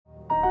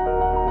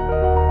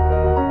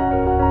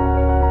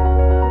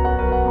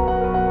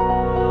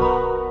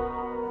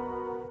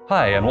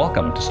Hi, and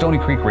welcome to Stony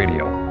Creek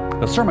Radio,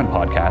 the sermon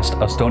podcast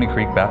of Stony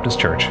Creek Baptist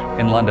Church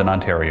in London,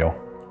 Ontario.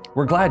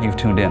 We're glad you've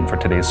tuned in for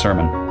today's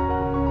sermon.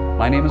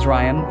 My name is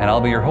Ryan, and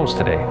I'll be your host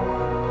today.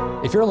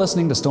 If you're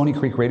listening to Stony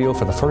Creek Radio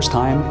for the first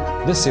time,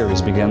 this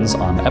series begins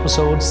on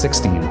episode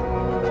 16.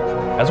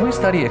 As we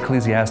study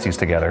Ecclesiastes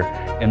together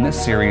in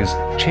this series,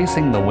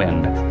 Chasing the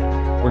Wind,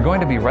 we're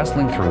going to be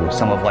wrestling through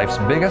some of life's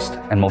biggest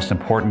and most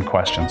important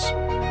questions.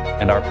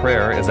 And our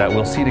prayer is that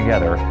we'll see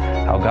together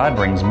how God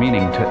brings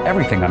meaning to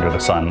everything under the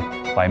sun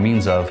by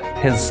means of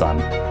His Son.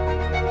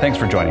 Thanks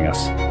for joining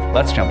us.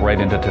 Let's jump right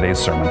into today's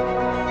sermon.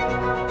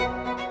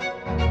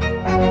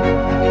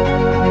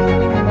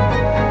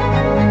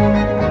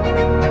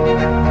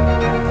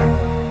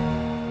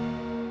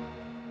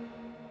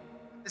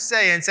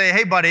 Say,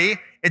 hey buddy,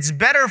 it's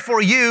better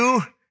for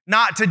you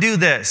not to do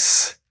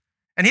this.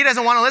 And he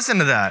doesn't want to listen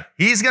to that.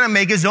 He's going to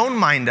make his own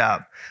mind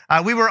up.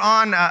 We were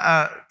on,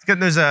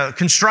 there's a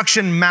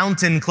construction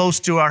mountain close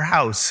to our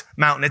house.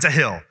 Mountain, it's a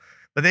hill,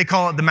 but they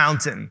call it the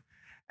mountain.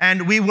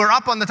 And we were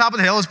up on the top of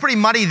the hill. It was pretty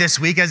muddy this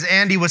week, as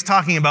Andy was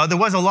talking about. There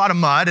was a lot of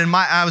mud, and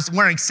I was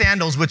wearing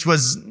sandals, which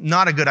was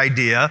not a good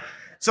idea.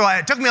 So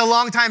it took me a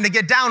long time to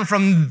get down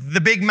from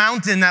the big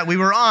mountain that we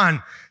were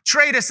on.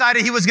 Trey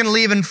decided he was going to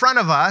leave in front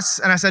of us,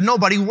 and I said, no,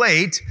 buddy,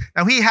 wait.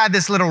 Now, he had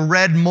this little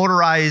red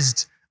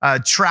motorized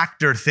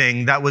tractor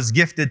thing that was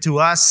gifted to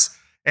us,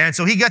 and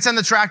so he gets on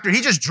the tractor, he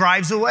just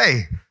drives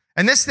away.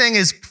 And this thing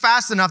is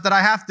fast enough that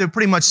I have to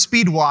pretty much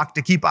speed walk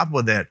to keep up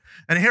with it.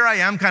 And here I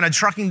am kind of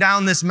trucking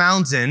down this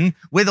mountain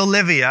with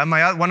Olivia,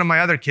 one of my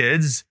other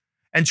kids,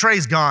 and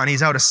Trey's gone,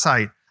 he's out of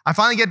sight. I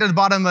finally get to the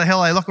bottom of the hill,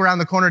 I look around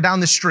the corner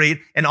down the street,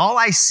 and all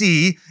I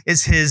see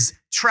is his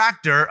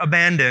tractor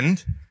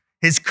abandoned,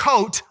 his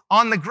coat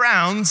on the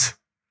ground,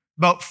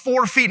 about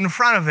 4 feet in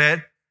front of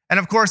it. And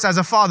of course, as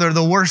a father,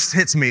 the worst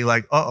hits me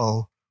like,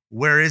 uh-oh,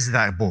 where is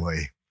that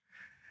boy?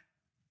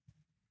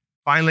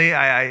 Finally,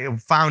 I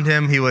found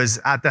him. He was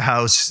at the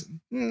house.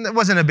 It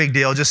wasn't a big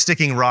deal, just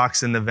sticking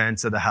rocks in the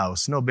vents of the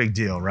house. No big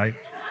deal, right?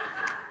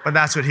 But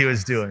that's what he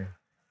was doing.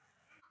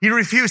 He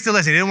refused to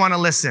listen. He didn't want to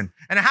listen.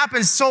 And it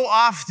happens so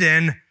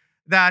often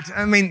that,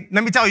 let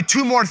me tell you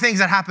 2 more things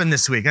that happened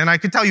this week. And I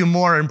could tell you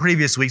more in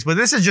previous weeks, but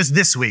this is just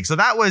this week. So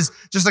that was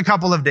just a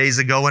couple of days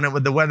ago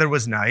when the weather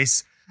was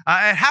nice.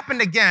 It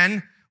happened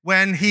again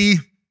when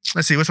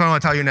let's see, which one I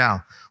want to tell you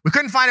now? We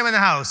couldn't find him in the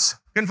house.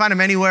 Couldn't find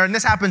him anywhere. And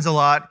this happens a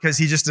lot because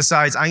he just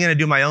decides, I'm going to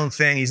do my own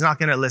thing. He's not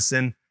going to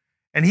listen.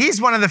 And he's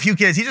one of the few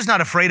kids, he's just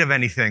not afraid of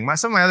anything.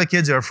 Some of my other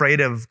kids are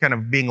afraid of kind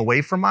of being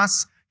away from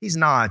us. He's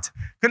not.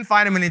 Couldn't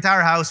find him in the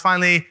entire house.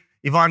 Finally,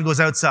 Yvonne goes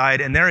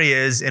outside, and there he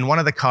is in one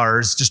of the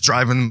cars, just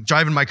driving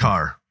my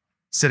car,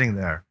 sitting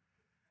there.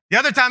 The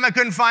other time I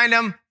couldn't find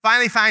him,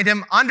 finally find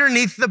him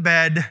underneath the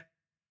bed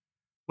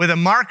with a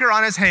marker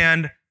on his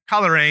hand,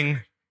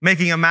 coloring,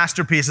 making a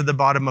masterpiece at the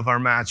bottom of our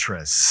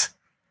mattress.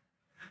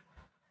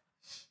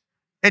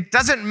 It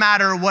doesn't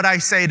matter what I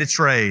say to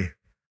Trey.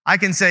 I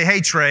can say, hey,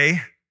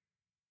 Trey,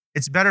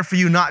 it's better for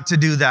you not to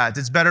do that.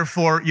 It's better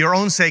for your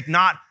own sake,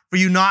 not for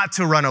you not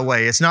to run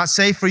away. It's not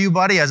safe for you,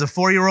 buddy, as a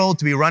 4-year-old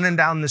to be running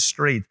down the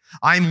street.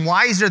 I'm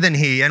wiser than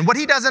he. And what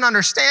he doesn't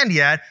understand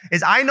yet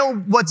is I know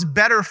what's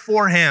better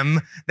for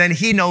him than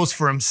he knows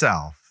for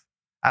himself,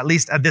 at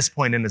least at this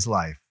point in his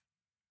life.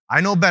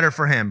 I know better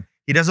for him.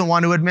 He doesn't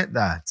want to admit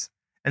that.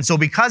 And so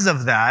because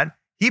of that,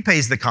 he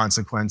pays the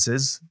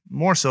consequences.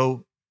 More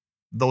so,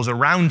 those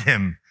around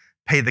him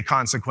pay the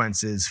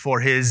consequences for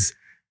his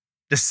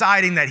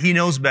deciding that he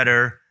knows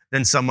better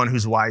than someone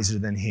who's wiser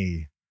than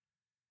he.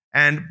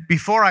 And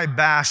before I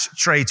bash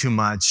Trey too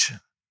much,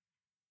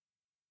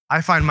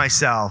 I find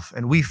myself,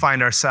 and we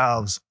find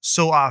ourselves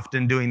so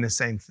often doing the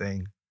same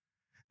thing.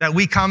 That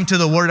we come to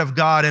the Word of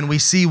God and we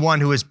see one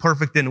who is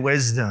perfect in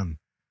wisdom,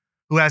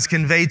 who has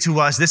conveyed to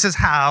us, this is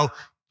how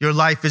your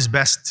life is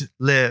best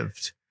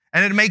lived.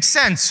 And it makes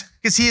sense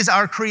because he is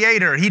our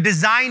creator. He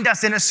designed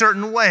us in a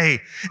certain way.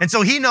 And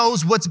so he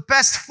knows what's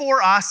best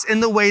for us in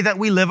the way that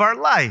we live our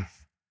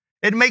life.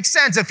 It makes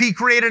sense. If he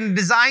created and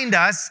designed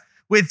us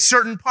with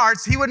certain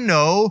parts, he would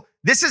know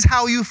this is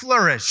how you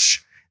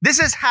flourish.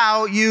 This is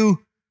how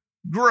you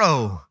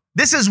grow.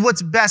 This is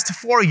what's best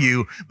for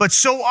you. But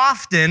so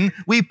often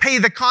we pay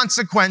the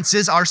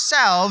consequences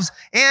ourselves,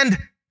 and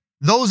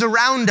those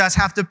around us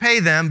have to pay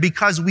them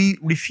because we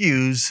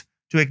refuse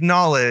to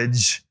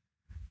acknowledge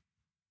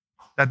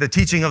that the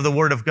teaching of the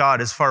Word of God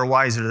is far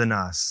wiser than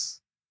us.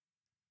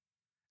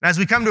 And as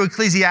we come to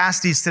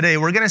Ecclesiastes today,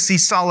 we're going to see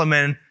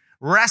Solomon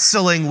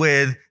wrestling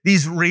with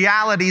these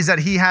realities that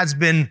he has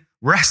been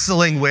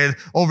wrestling with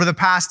over the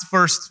past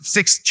first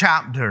 6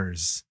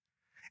 chapters.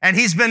 And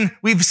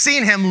we've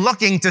seen him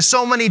looking to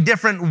so many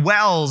different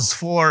wells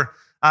for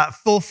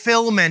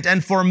fulfillment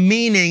and for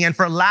meaning and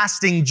for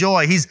lasting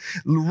joy. He's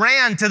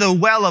ran to the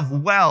well of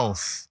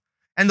wealth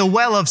and the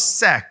well of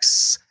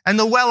sex and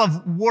the well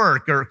of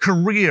work or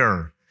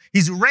career.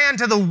 He's ran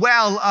to the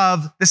well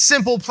of the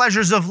simple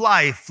pleasures of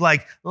life,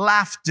 like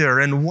laughter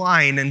and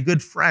wine and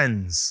good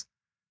friends.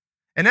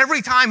 And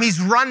every time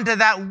he's run to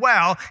that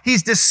well,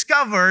 he's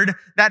discovered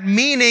that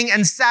meaning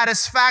and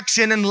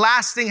satisfaction and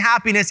lasting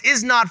happiness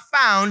is not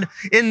found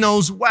in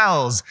those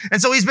wells. And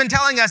so he's been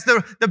telling us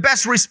the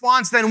best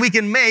response then we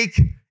can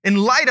make in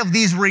light of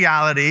these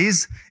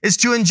realities is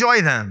to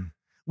enjoy them.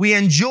 We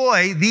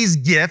enjoy these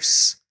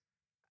gifts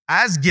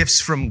as gifts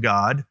from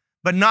God,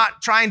 but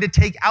not trying to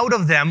take out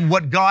of them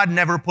what God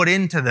never put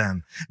into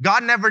them.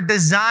 God never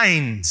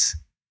designed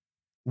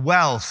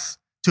wealth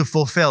to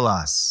fulfill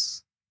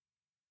us.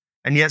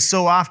 And yet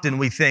so often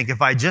we think,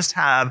 if I just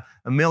have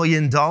 $1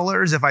 million,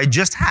 if I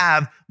just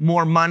have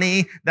more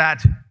money,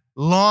 that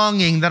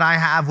longing that I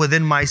have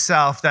within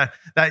myself, that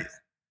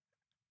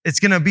it's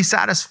going to be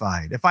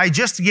satisfied. If I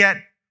just get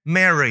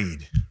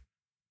married,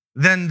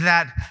 then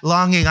that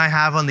longing I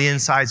have on the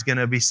inside is going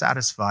to be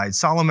satisfied.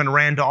 Solomon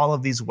ran to all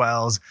of these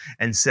wells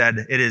and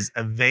said, it is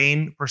a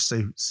vain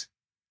pursuit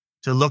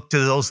to look to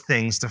those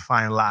things to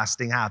find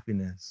lasting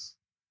happiness.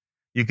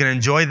 You can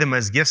enjoy them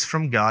as gifts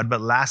from God,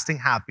 but lasting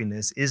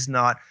happiness is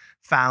not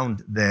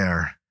found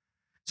there.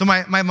 So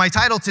my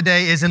title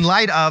today is, in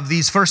light of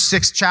these first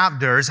 6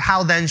 chapters,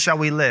 how then shall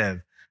we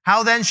live?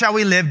 How then shall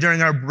we live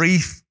during our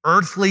brief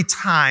earthly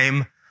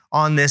time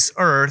on this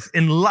earth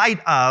in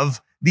light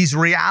of these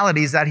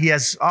realities that he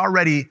has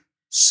already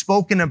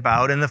spoken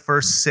about in the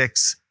first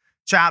 6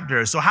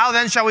 chapters? So how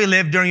then shall we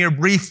live during your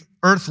brief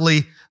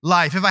earthly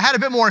life? If I had a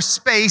bit more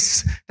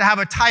space to have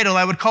a title,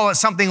 I would call it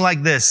something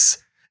like this: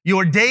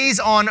 your days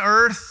on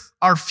earth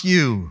are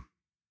few.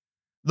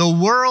 The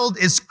world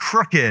is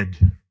crooked.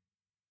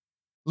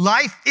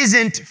 Life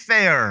isn't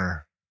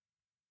fair.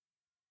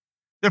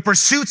 The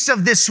pursuits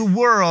of this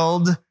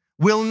world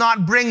will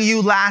not bring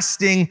you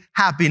lasting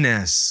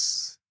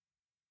happiness.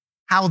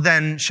 How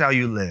then shall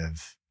you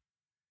live?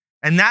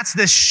 And that's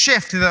the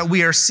shift that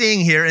we are seeing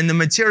here in the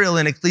material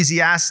in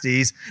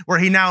Ecclesiastes, where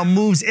he now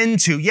moves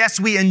into, yes,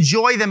 we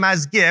enjoy them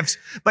as gifts,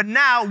 but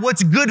now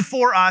what's good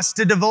for us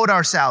to devote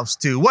ourselves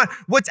to?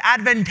 What's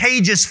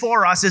advantageous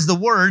for us is the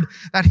word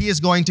that he is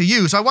going to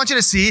use. So I want you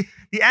to see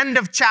the end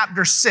of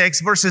chapter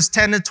 6, verses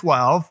 10 to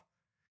 12.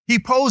 He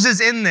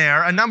poses in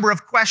there a number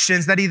of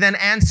questions that he then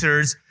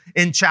answers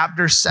in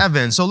chapter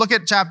 7. So look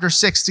at chapter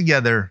 6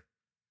 together.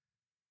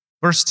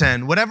 Verse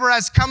 10, whatever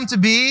has come to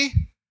be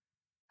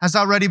has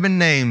already been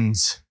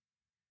named,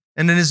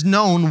 and it is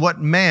known what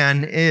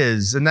man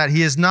is, and that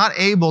he is not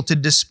able to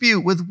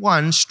dispute with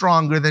one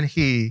stronger than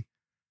he.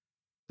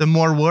 The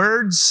more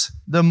words,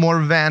 the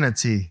more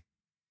vanity.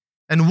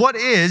 And what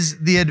is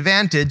the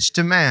advantage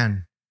to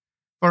man?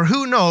 For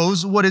who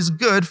knows what is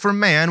good for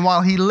man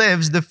while he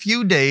lives the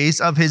few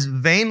days of his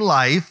vain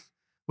life,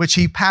 which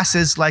he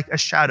passes like a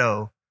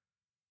shadow?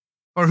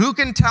 Or who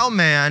can tell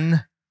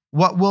man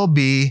what will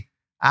be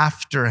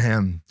after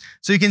him?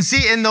 So you can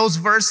see in those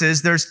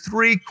verses, there's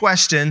 3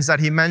 questions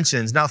that he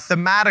mentions. Now,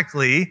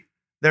 thematically,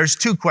 there's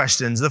 2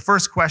 questions. The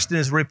first question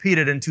is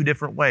repeated in 2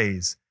 different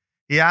ways.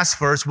 He asks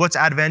first, what's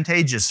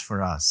advantageous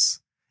for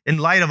us? In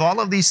light of all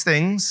of these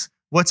things,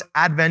 what's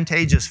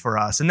advantageous for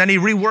us? And then he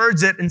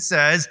rewords it and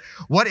says,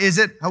 what is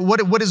it?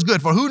 What is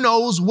good? For who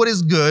knows what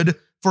is good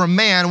for a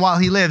man while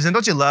he lives? And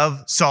don't you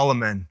love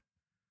Solomon?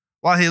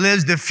 While he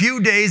lives the few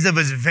days of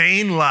his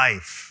vain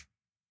life.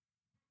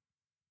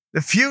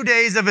 The few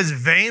days of his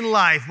vain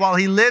life, while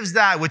he lives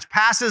that which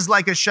passes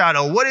like a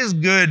shadow, what is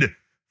good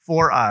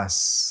for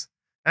us?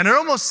 And it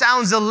almost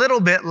sounds a little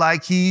bit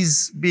like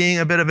he's being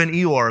a bit of an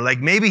Eeyore, like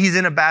maybe he's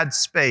in a bad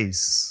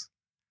space.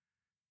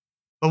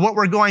 But what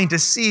we're going to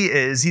see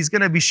is he's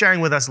going to be sharing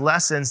with us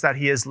lessons that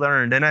he has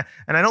learned. And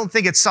I don't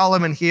think it's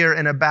Solomon here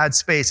in a bad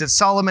space. It's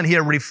Solomon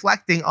here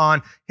reflecting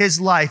on his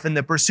life and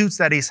the pursuits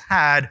that he's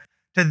had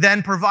to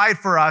then provide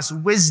for us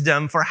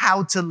wisdom for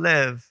how to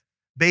live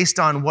based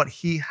on what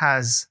he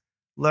has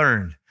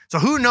learned. So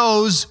who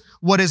knows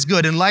what is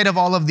good in light of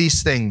all of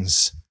these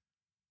things?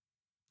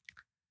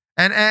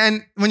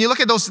 And when you look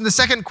at those, the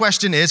second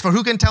question is, for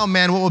who can tell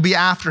man what will be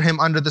after him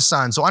under the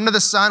sun? So under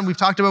the sun, we've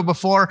talked about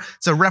before,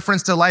 it's a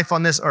reference to life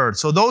on this earth.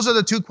 So those are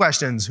the 2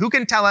 questions. Who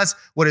can tell us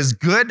what is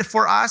good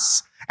for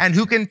us? And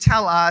who can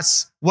tell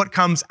us what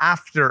comes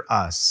after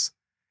us?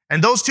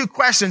 And those 2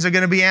 questions are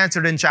going to be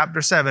answered in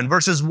chapter 7.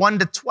 Verses 1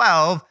 to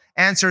 12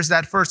 answers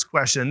that first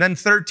question. Then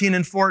 13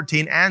 and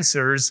 14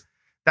 answers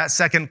that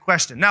second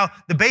question. Now,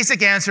 the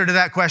basic answer to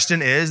that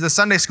question is, the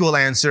Sunday school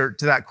answer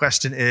to that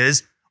question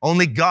is,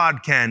 only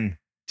God can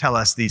tell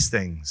us these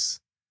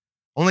things.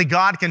 Only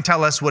God can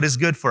tell us what is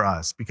good for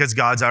us because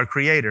God's our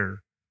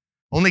creator.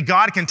 Only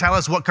God can tell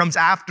us what comes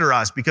after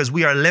us because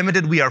we are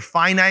limited, we are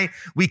finite,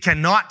 we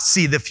cannot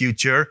see the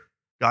future.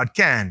 God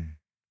can.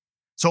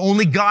 So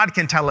only God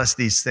can tell us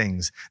these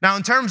things. Now,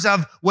 in terms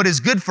of what is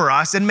good for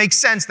us, it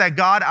makes sense that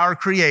God, our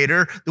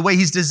creator, the way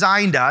he's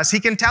designed us, he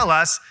can tell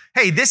us,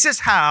 hey, this is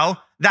how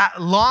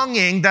that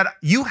longing that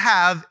you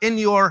have in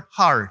your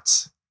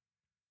heart,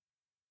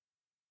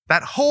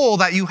 that hole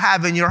that you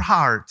have in your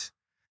heart,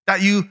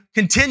 that you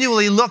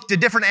continually look to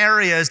different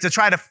areas to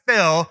try to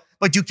fill,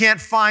 but you can't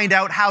find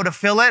out how to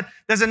fill it,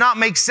 does it not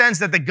make sense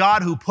that the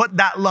God who put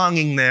that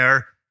longing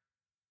there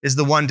is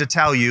the one to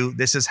tell you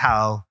this is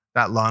how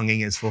that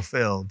longing is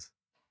fulfilled?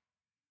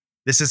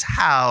 This is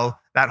how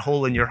that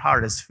hole in your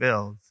heart is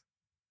filled.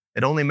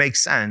 It only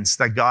makes sense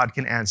that God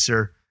can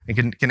answer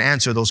and can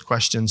answer those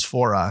questions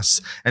for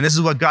us. And this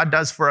is what God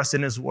does for us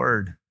in his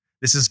word.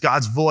 This is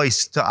God's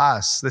voice to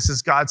us. This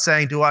is God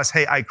saying to us,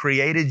 hey, I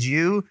created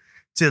you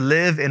to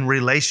live in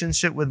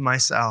relationship with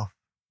myself.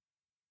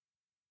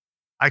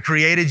 I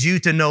created you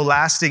to know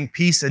lasting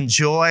peace and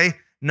joy,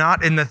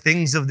 not in the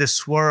things of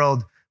this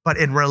world, but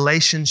in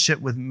relationship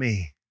with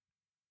me.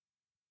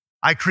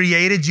 I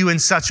created you in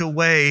such a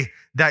way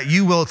that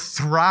you will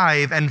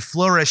thrive and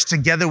flourish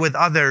together with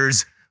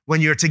others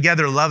when you're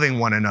together loving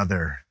one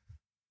another.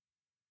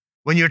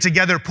 When you're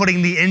together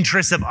putting the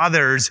interests of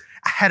others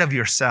ahead of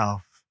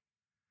yourself.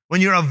 When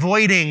you're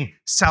avoiding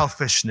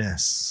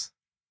selfishness.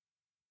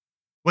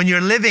 When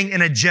you're living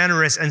in a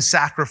generous and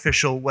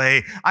sacrificial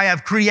way. I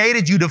have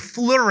created you to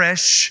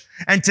flourish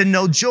and to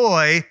know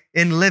joy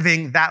in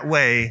living that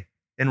way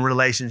in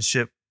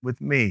relationship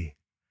with me.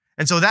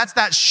 And so that's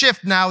that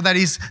shift now that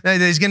he's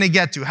going to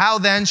get to. How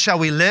then shall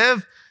we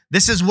live?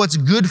 This is what's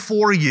good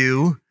for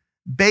you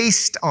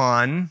based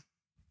on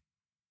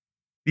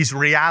these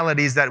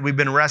realities that we've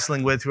been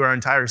wrestling with through our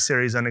entire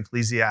series on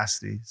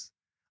Ecclesiastes,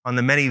 on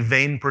the many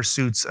vain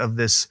pursuits of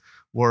this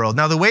world.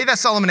 Now, the way that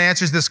Solomon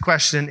answers this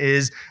question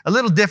is a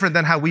little different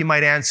than how we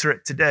might answer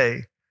it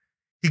today.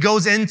 He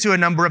goes into a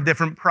number of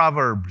different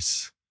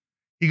proverbs.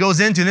 He goes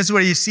into, and this is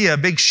where you see a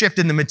big shift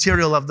in the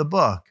material of the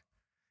book.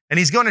 And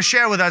he's going to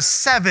share with us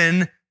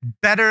 7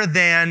 better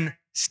than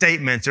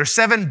statements or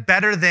 7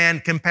 better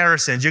than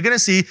comparisons. You're going to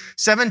see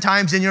 7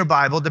 times in your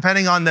Bible,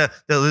 depending on the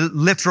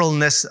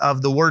literalness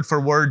of the word for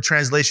word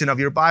translation of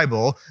your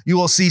Bible, you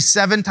will see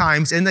 7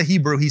 times in the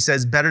Hebrew, he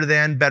says better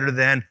than, better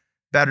than,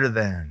 better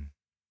than.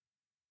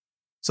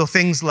 So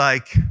things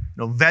like,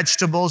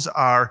 vegetables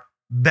are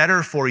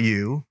better for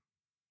you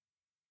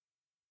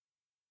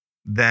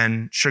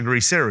than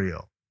sugary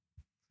cereal.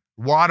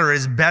 Water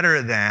is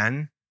better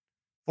than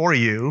for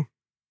you,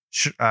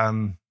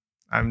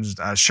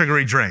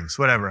 sugary drinks,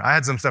 whatever. I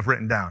had some stuff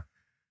written down.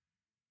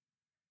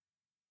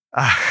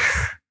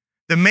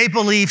 The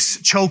Maple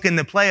Leafs choke in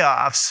the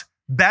playoffs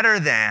better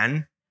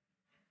than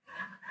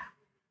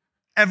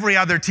every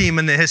other team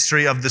in the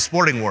history of the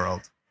sporting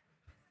world.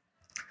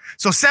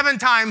 So 7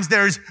 times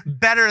there's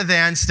better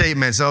than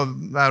statements. So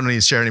I don't need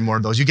to share any more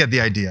of those. You get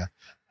the idea.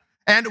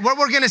 And what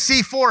we're going to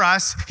see for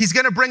us, he's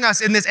going to bring us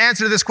in this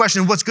answer to this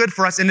question, what's good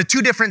for us, into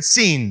 2 different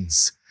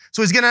scenes.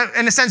 So he's going to,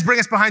 in a sense, bring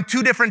us behind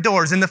 2 different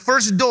doors. And the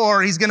first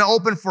door he's going to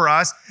open for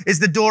us is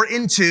the door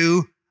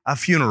into a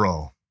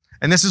funeral.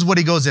 And this is what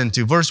he goes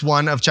into. Verse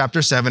 1 of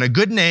chapter 7, a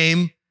good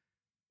name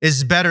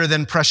is better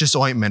than precious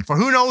ointment. For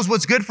who knows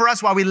what's good for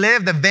us while we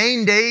live, the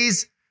vain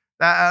days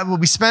what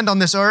we spend on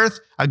this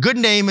earth. A good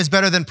name is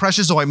better than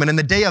precious ointment, and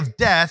the day of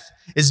death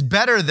is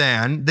better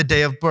than the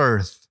day of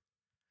birth.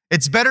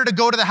 It's better to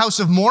go to the house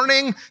of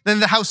mourning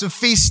than the house of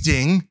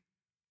feasting.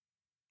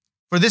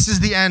 For this is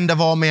the end of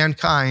all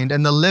mankind,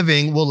 and the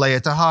living will lay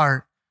it to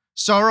heart.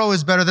 Sorrow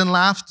is better than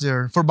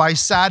laughter, for by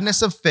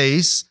sadness of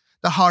face,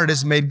 the heart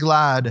is made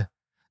glad.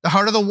 The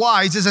heart of the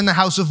wise is in the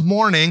house of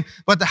mourning,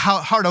 but the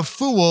heart of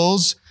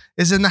fools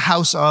is in the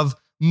house of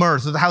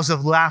mirth, or the house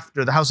of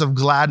laughter, the house of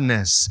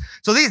gladness.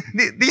 So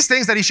these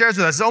things that he shares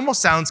with us, it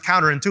almost sounds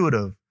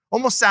counterintuitive,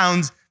 almost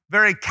sounds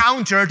very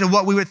counter to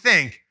what we would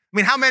think. I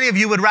mean, how many of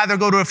you would rather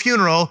go to a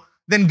funeral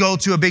than go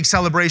to a big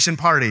celebration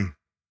party?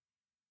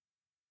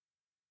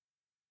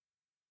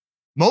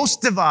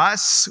 Most of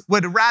us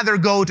would rather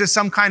go to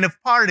some kind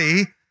of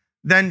party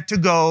than to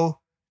go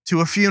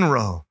to a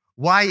funeral.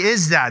 Why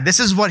is that? This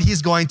is what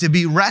he's going to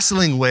be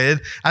wrestling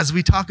with as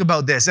we talk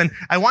about this. And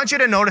I want you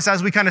to notice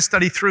as we kind of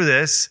study through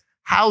this,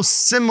 how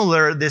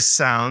similar this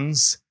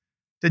sounds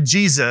to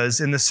Jesus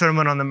in the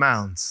Sermon on the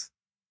Mount,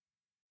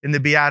 in the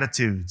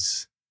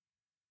Beatitudes.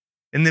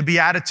 In the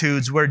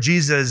Beatitudes where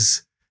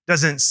Jesus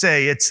doesn't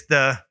say it's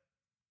the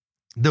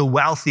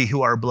wealthy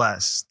who are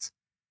blessed.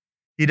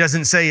 He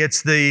doesn't say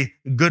it's the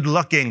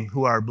good-looking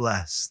who are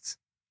blessed.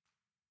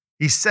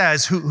 He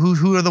says,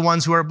 who are the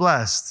ones who are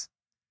blessed?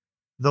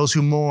 Those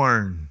who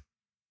mourn.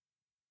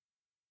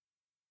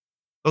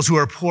 Those who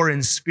are poor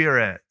in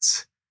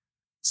spirit.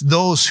 It's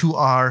those who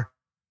are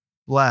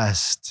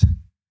blessed.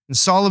 And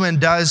Solomon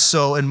does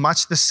so in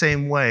much the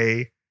same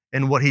way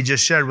in what he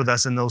just shared with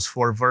us in those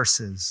 4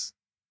 verses.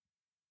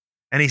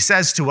 And he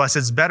says to us,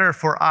 it's better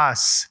for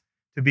us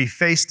to be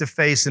face to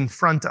face in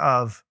front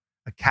of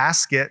a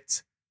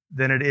casket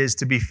than it is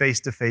to be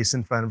face to face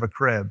in front of a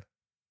crib.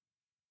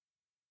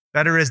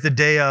 Better is the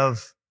day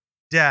of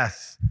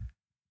death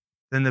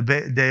than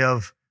the day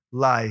of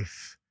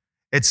life.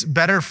 It's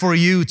better for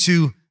you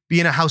to be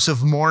in a house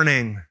of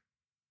mourning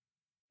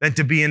than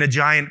to be in a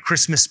giant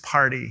Christmas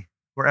party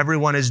where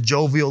everyone is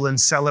jovial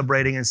and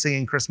celebrating and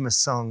singing Christmas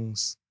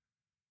songs.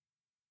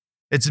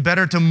 It's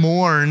better to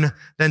mourn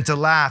than to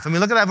laugh. I mean,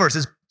 look at that verse.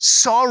 It's,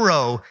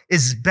 sorrow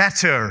is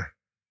better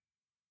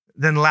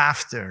than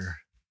laughter.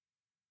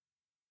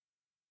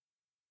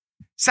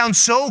 Sounds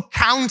so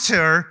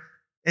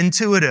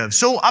counterintuitive,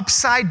 so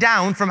upside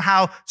down from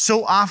how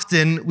so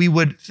often we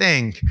would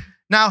think.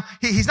 Now,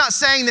 he's not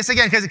saying this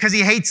again because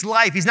he hates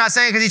life. He's not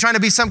saying it because he's trying to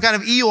be some kind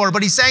of Eeyore,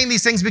 but he's saying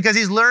these things because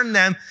he's learned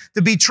them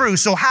to be true.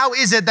 So how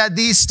is it that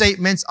these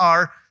statements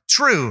are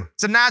true?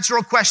 It's a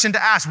natural question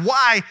to ask.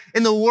 Why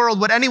in the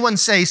world would anyone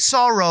say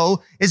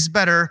sorrow is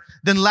better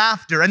than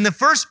laughter? And the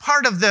first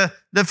part of the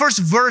first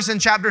verse in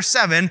chapter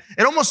 7,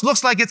 it almost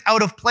looks like it's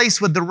out of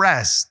place with the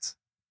rest.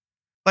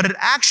 But it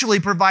actually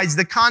provides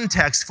the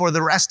context for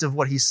the rest of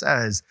what he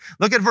says.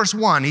 Look at verse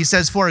 1. He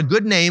says, for a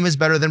good name is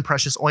better than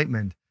precious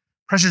ointment.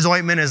 Precious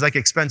ointment is like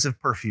expensive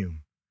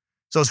perfume.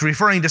 So it's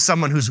referring to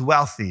someone who's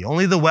wealthy.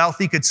 Only the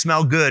wealthy could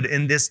smell good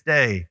in this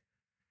day.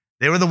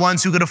 They were the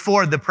ones who could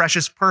afford the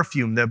precious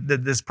perfume,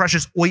 this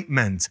precious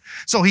ointment.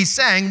 So he's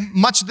saying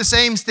much the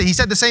same thing. He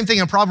said the same thing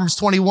in Proverbs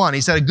 21. He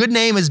said, a good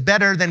name is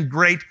better than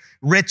great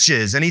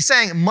riches. And he's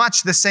saying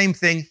much the same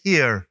thing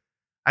here.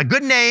 A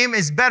good name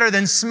is better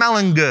than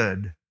smelling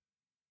good.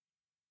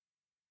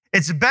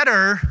 It's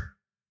better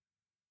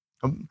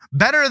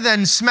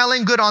than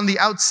smelling good on the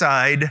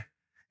outside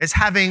is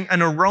having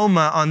an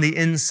aroma on the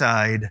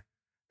inside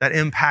that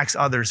impacts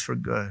others for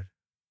good.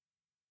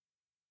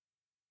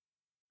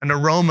 An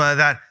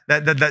aroma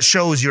that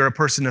shows you're a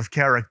person of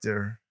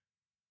character,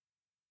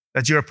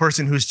 that you're a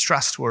person who's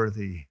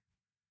trustworthy.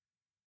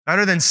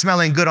 Better than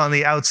smelling good on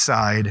the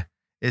outside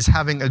is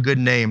having a good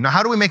name. Now,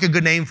 how do we make a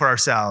good name for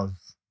ourselves?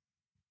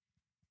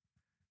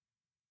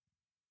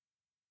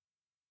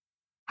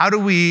 How do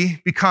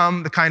we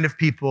become the kind of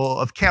people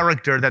of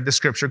character that the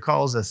scripture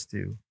calls us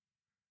to?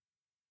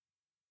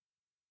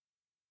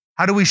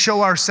 How do we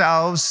show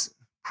ourselves,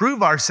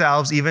 prove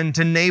ourselves even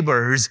to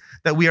neighbors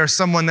that we are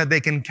someone that they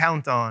can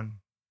count on?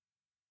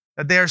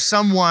 That they are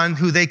someone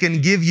who they can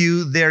give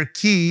you their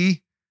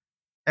key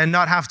and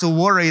not have to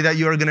worry that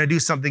you're going to do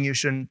something you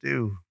shouldn't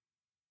do?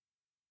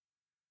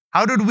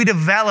 How did we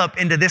develop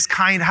into this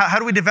kind, how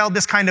do we develop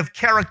this kind of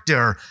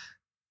character?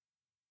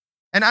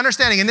 And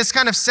understanding, in this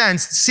kind of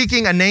sense,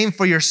 seeking a name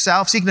for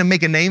yourself, seeking to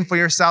make a name for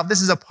yourself,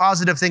 this is a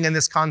positive thing in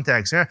this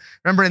context.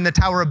 Remember in the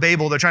Tower of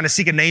Babel, they're trying to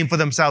seek a name for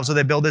themselves, so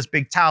they build this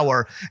big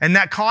tower. And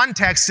that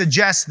context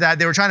suggests that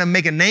they were trying to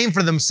make a name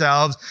for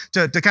themselves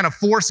to kind of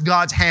force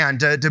God's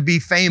hand to be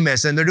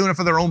famous, and they're doing it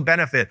for their own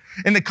benefit.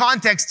 In the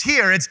context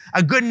here, it's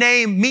a good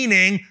name,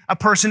 meaning a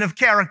person of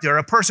character,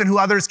 a person who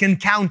others can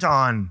count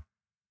on,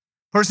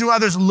 a person who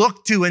others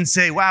look to and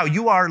say, wow,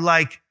 you are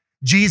like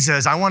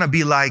Jesus. I want to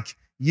be like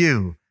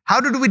you. How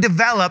did we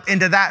develop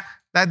into that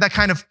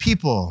kind of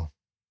people?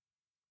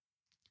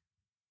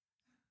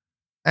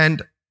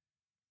 And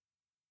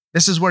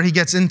this is where he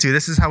gets into.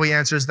 This is how he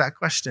answers that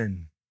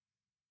question.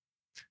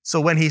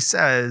 So when he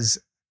says,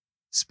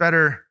 it's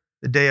better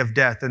the day of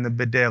death than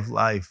the day of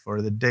life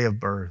or the day of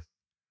birth,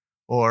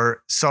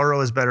 or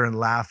sorrow is better than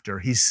laughter,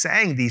 he's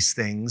saying these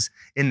things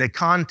in the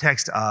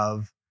context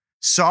of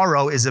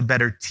sorrow is a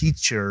better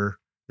teacher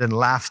than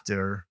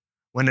laughter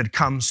when it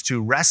comes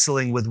to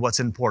wrestling with what's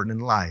important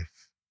in life.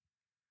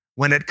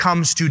 When it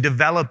comes to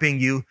developing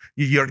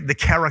the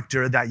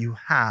character that you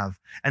have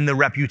and the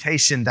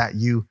reputation that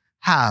you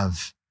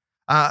have.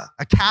 A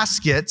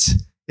casket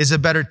is a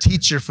better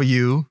teacher for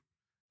you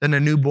than a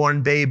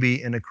newborn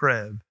baby in a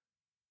crib.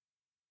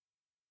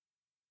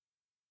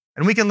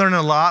 And we can learn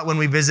a lot when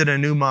we visit a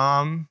new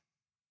mom.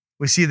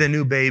 We see the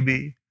new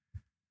baby.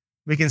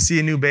 We can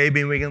see a new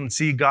baby and we can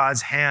see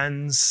God's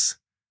hands,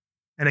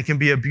 and it can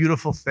be a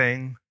beautiful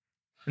thing.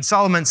 And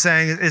Solomon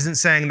isn't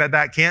saying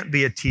that can't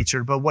be a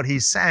teacher, but what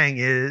he's saying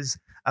is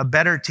a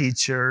better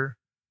teacher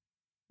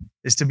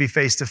is to be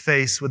face to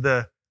face with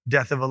the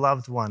death of a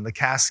loved one, the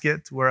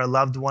casket where a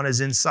loved one is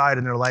inside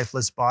and their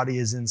lifeless body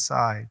is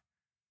inside.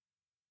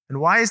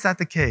 And why is that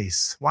the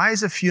case? Why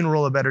is a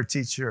funeral a better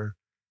teacher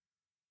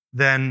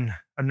than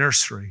a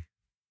nursery?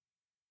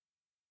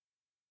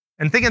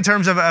 And think in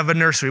terms of a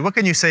nursery. What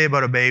can you say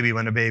about a baby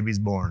when a baby's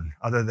born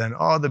other than,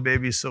 oh, the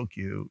baby's so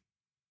cute?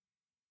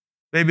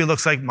 Baby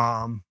looks like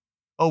mom.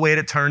 Oh, wait,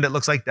 it turned. It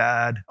looks like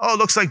dad. Oh, it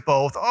looks like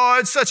both. Oh,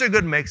 it's such a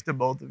good mix to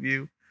both of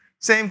you.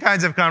 Same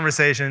kinds of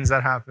conversations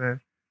that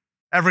happen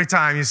every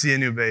time you see a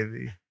new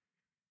baby.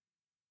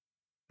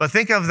 But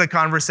think of the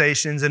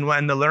conversations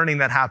and the learning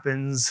that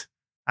happens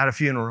at a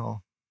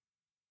funeral.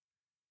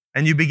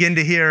 And you begin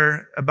to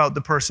hear about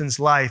the person's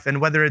life.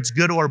 And whether it's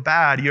good or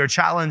bad, you're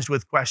challenged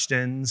with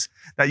questions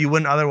that you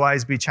wouldn't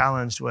otherwise be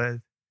challenged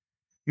with.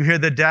 You hear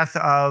the death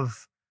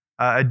of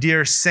a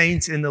dear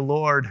saint in the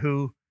Lord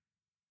who,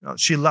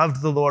 she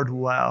loved the Lord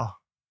well.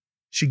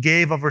 She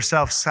gave of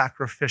herself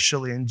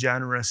sacrificially and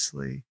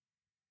generously.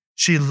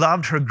 She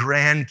loved her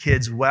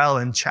grandkids well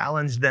and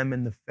challenged them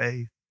in the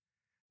faith.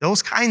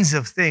 Those kinds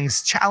of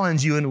things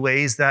challenge you in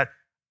ways that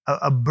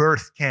a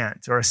birth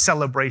can't or a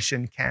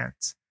celebration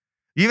can't.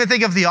 You even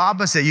think of the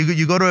opposite.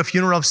 You go to a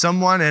funeral of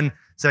someone and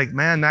it's like,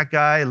 man, that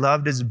guy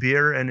loved his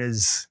beer and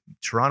his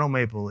Toronto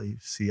Maple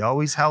Leafs. He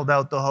always held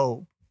out the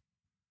hope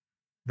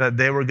that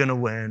they were going to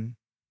win.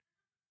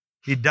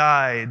 He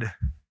died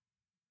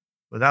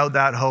without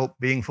that hope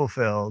being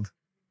fulfilled.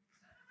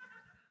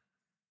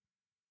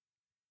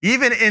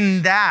 Even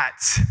in that,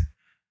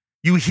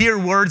 you hear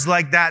words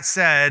like that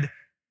said,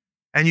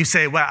 And you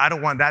say, well, I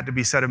don't want that to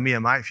be said of me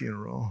at my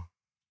funeral.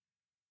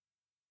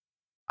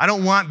 I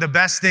don't want the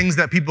best things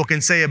that people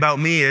can say about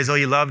me is, oh,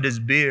 he loved his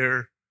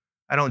beer.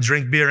 I don't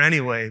drink beer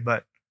anyway,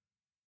 but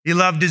he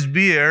loved his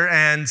beer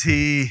and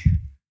he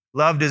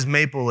loved his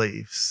maple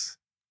leaves.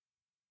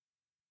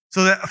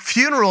 So the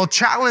funeral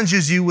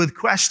challenges you with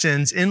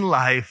questions in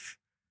life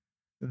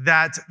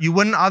that you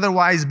wouldn't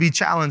otherwise be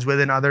challenged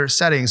with in other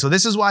settings. So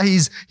this is why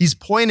he's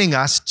pointing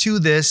us to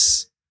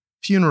this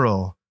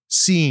funeral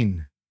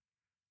scene,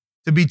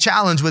 to be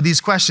challenged with these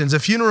questions. A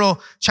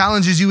funeral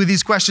challenges you with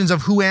these questions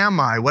of who am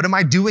I? What am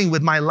I doing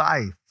with my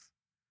life?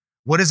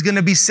 What is going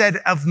to be said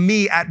of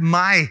me at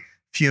my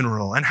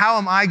funeral? And how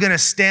am I going to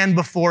stand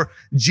before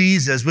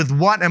Jesus? With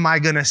what am I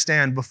going to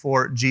stand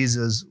before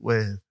Jesus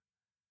with?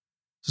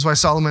 This is why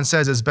Solomon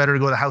says it's better to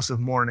go to the house of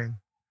mourning.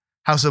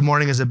 House of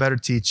mourning is a better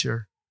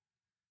teacher.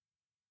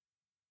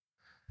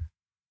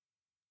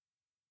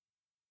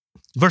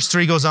 Verse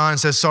 3 goes on and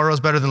says, sorrow is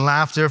better than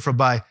laughter, for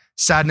by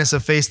sadness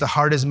of face the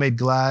heart is made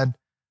glad.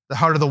 The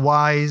heart of the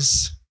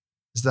wise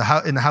is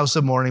in the house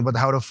of mourning, but the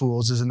heart of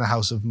fools is in the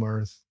house of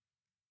mirth.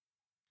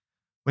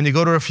 When you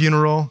go to a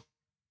funeral,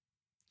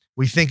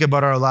 we think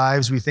about our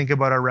lives, we think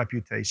about our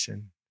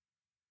reputation.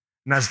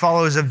 And as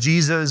followers of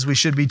Jesus, we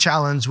should be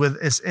challenged with,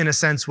 in a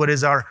sense, what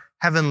is our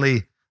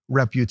heavenly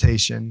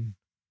reputation.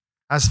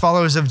 As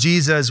followers of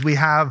Jesus, we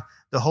have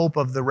the hope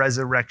of the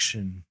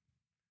resurrection.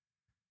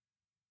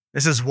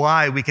 This is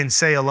why we can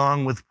say,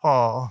 along with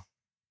Paul,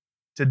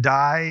 to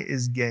die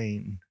is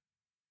gain.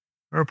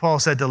 Remember, Paul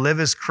said, to live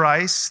is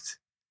Christ,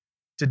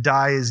 to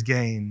die is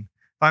gain.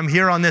 If I'm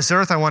here on this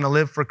earth, I want to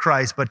live for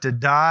Christ, but to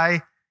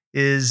die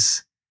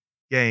is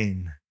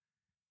gain.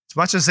 It's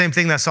much the same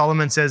thing that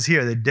Solomon says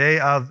here.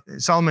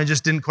 Solomon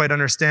just didn't quite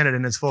understand it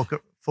in its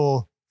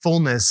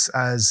fullness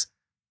as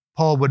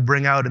Paul would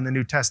bring out in the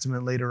New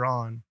Testament later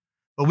on.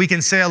 But we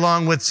can say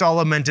along with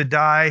Solomon, to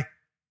die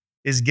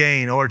is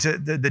gain, or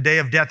the day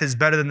of death is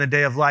better than the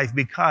day of life,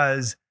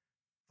 because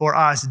for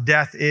us,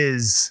 death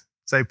is,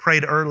 as I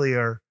prayed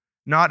earlier,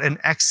 not an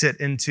exit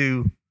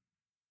into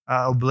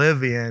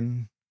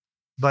oblivion,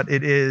 but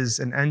it is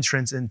an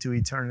entrance into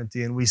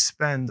eternity, and we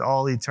spend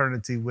all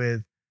eternity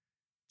with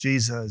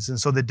Jesus. And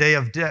so the day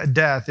of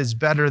death is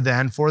better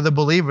than, for the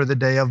believer, the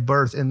day of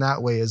birth in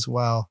that way as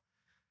well.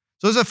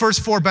 So those are the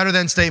first four better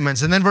than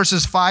statements. And then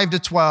verses 5 to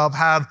 12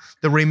 have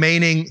the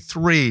remaining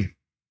three.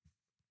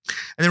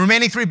 And the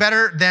remaining three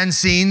better than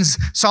scenes,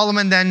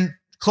 Solomon then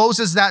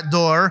closes that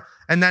door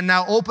and then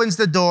now opens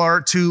the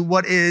door to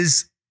what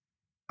is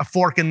a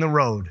fork in the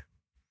road.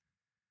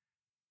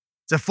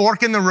 It's a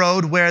fork in the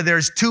road where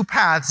there's two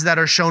paths that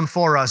are shown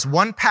for us.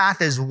 One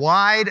path is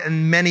wide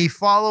and many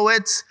follow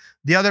it.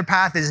 The other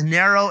path is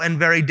narrow and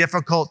very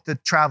difficult to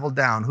travel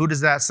down. Who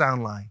does that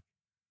sound like?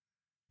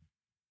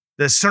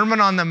 The Sermon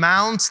on the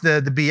Mount,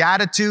 the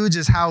Beatitudes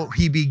is how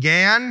he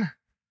began.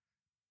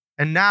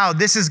 And now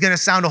this is going to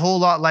sound a whole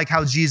lot like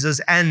how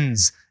Jesus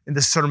ends in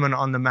the Sermon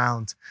on the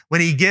Mount.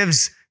 When he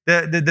gives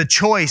the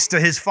choice to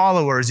his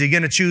followers, are you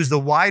going to choose the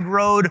wide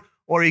road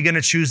or are you going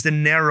to choose the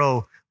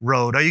narrow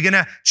road? Are you going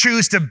to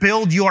choose to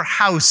build your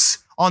house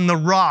on the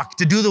rock,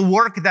 to do the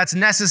work that's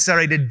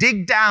necessary, to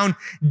dig down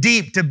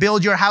deep, to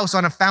build your house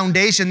on a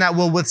foundation that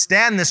will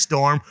withstand the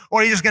storm?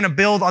 Or are you just going to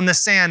build on the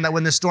sand that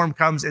when the storm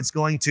comes, it's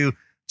going to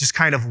just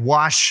kind of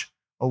wash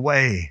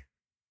away?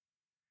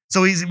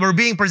 So we're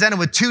being presented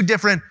with two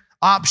different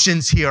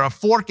options here. A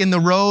fork in the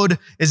road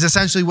is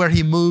essentially where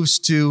he moves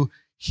to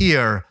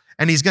here.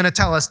 And he's going to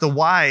tell us the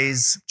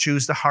wise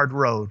choose the hard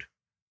road.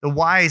 The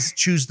wise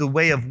choose the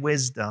way of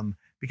wisdom,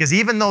 because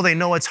even though they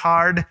know it's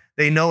hard,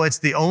 they know it's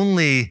the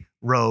only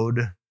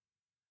road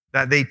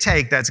that they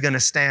take that's going to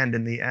stand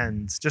in the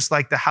end. Just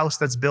like the house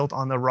that's built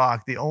on the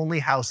rock, the only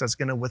house that's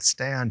going to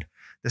withstand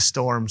the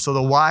storm. So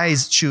the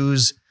wise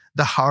choose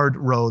the hard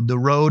road, the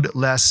road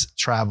less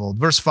traveled.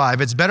 Verse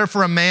 5, it's better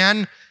for a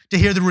man to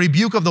hear the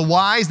rebuke of the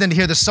wise than to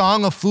hear the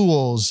song of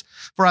fools.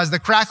 For as the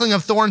crackling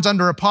of thorns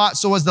under a pot,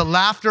 so is the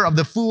laughter of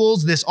the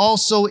fools. This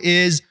also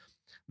is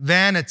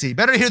vanity.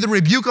 Better to hear the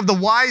rebuke of the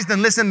wise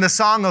than listen to the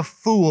song of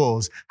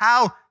fools.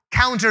 How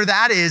counter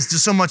that is to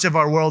so much of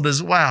our world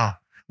as well.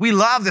 We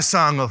love the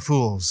song of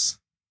fools.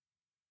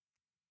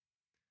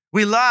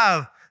 We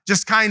love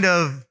just kind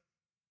of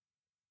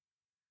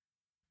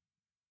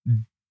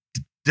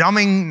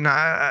dumbing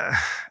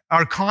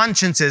our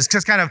consciences,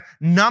 just kind of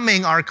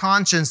numbing our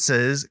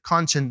consciences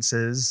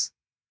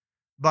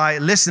by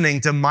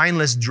listening to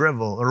mindless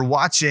drivel or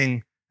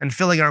watching and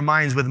filling our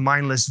minds with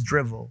mindless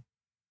drivel.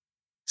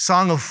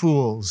 Song of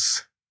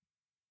fools.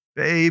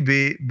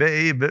 Baby,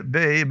 baby,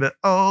 baby,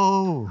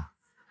 oh.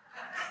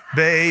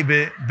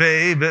 Baby,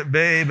 baby,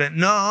 baby,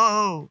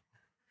 no.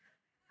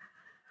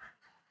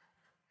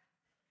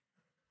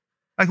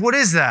 Like, what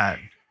is that?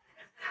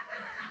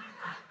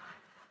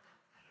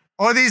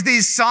 Or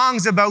these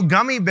songs about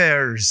gummy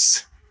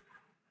bears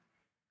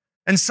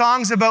and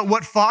songs about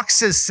what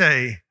foxes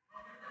say.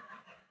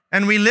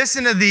 And we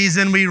listen to these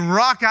and we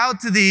rock out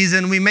to these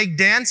and we make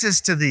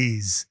dances to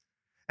these.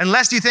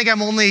 Unless you think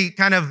I'm only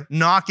kind of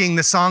knocking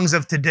the songs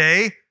of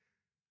today,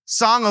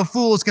 Song of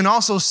Fools can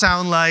also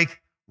sound like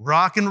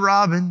Rockin'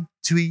 Robin,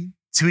 tweet,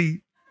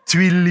 tweet,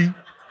 tweedly.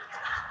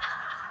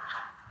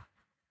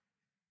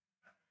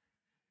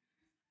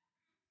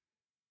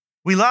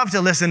 We love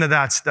to listen to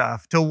that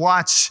stuff, to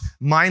watch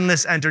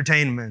mindless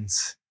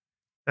entertainments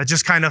that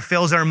just kind of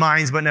fills our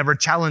minds but never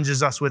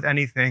challenges us with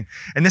anything.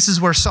 And this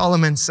is where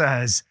Solomon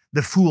says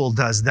the fool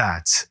does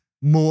that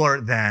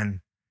more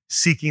than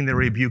seeking the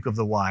rebuke of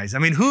the wise. I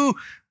mean, hey,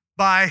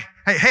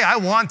 I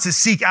want to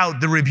seek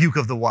out the rebuke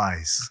of the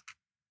wise.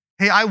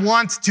 Hey, I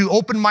want to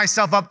open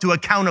myself up to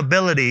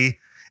accountability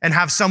and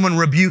have someone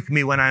rebuke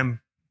me when I'm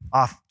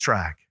off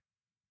track.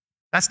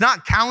 That's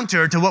not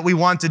counter to what we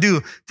want to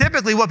do.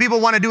 Typically, what people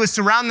want to do is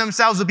surround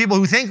themselves with people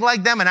who think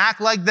like them and act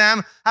like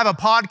them, have a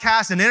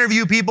podcast and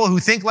interview people who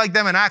think like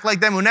them and act like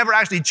them, who never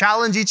actually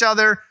challenge each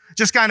other,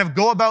 just kind of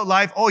go about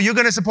life. Oh, you're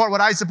going to support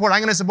what I support. I'm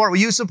going to support what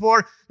you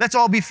support. Let's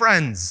all be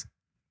friends.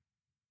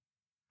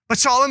 But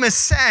Solomon is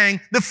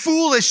saying the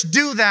foolish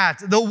do that.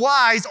 The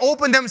wise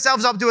open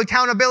themselves up to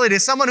accountability,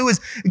 to someone who is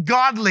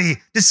godly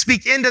to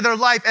speak into their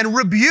life and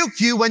rebuke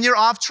you when you're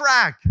off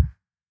track.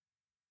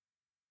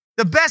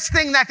 The best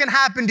thing that can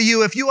happen to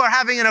you if you are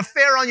having an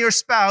affair on your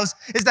spouse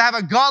is to have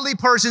a godly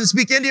person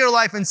speak into your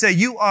life and say,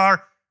 you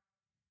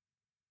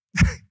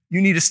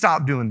need to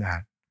stop doing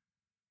that.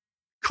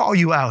 Call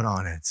you out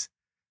on it.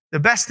 The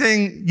best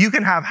thing you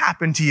can have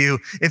happen to you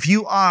if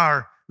you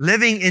are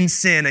living in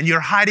sin and you're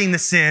hiding the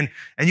sin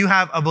and you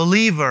have a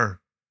believer,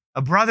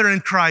 a brother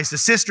in Christ, a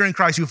sister in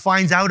Christ who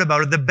finds out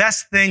about it, the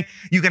best thing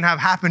you can have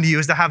happen to you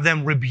is to have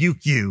them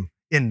rebuke you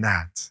in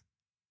that.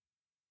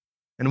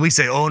 And we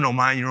say, oh, no,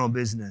 mind your own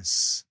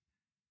business.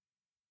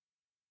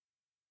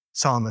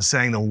 Solomon is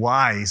saying the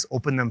wise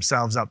open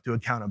themselves up to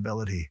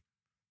accountability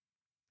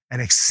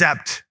and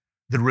accept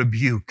the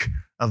rebuke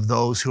of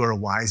those who are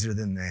wiser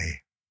than they.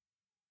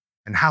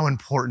 And how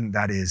important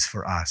that is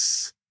for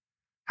us.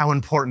 How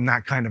important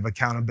that kind of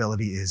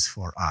accountability is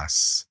for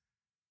us.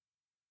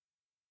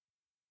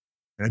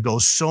 And it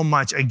goes so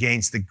much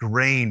against the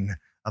grain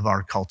of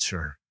our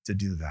culture to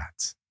do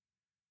that.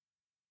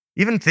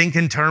 Even think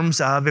in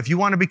terms of, if you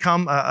want to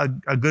become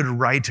a good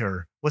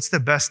writer, what's the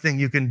best thing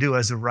you can do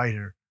as a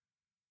writer?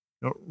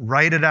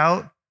 Write it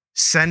out,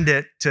 send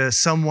it to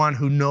someone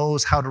who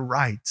knows how to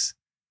write,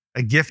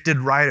 a gifted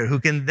writer who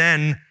can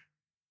then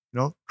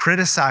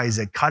criticize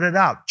it, cut it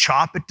up,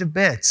 chop it to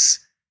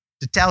bits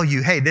to tell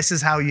you, hey, this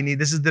is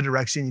the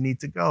direction you need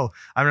to go.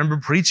 I remember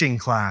preaching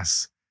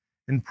class.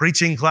 In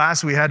preaching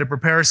class, we had to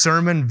prepare a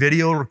sermon,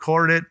 video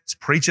record it,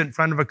 preach it in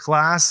front of a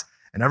class.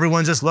 And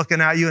everyone's just looking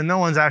at you and no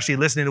one's actually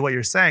listening to what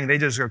you're saying. They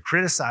just are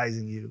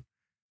criticizing you,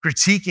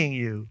 critiquing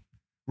you,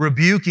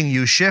 rebuking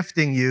you,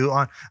 shifting you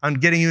on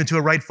getting you into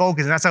a right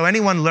focus. And that's how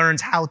anyone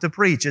learns how to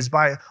preach, is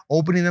by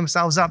opening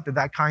themselves up to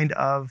that kind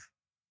of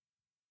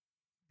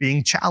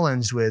being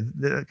challenged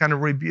with, the kind of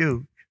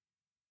rebuke.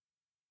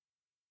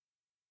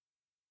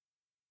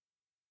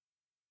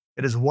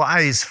 It is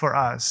wise for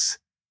us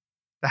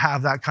to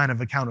have that kind of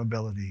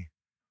accountability.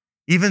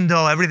 Even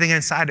though everything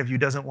inside of you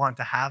doesn't want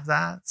to have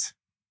that,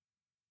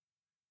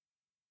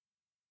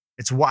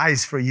 it's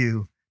wise for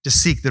you to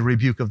seek the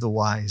rebuke of the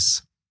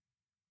wise.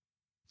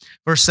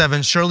 Verse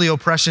 7, surely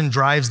oppression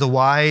drives the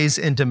wise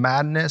into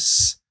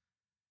madness,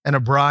 and a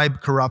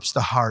bribe corrupts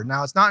the heart.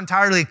 Now, it's not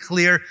entirely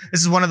clear.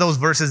 This is one of those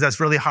verses that's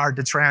really hard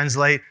to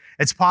translate.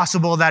 It's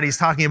possible that he's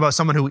talking about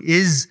someone who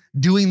is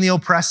doing the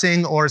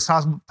oppressing, or it's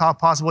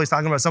possible he's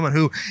talking about someone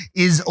who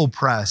is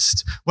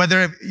oppressed.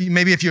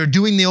 Maybe if you're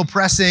doing the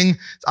oppressing,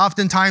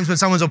 oftentimes when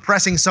someone's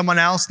oppressing someone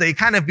else, they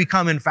kind of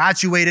become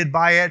infatuated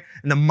by it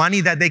and the money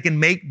that they can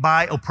make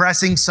by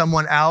oppressing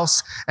someone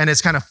else, and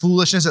it's kind of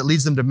foolishness that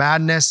leads them to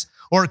madness.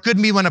 Or it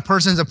could be when a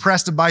person's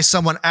oppressed by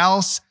someone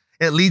else,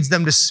 it leads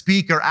them to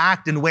speak or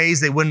act in ways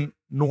they wouldn't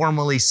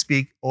normally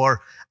speak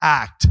or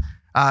act.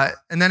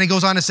 And then he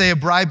goes on to say, a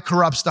bribe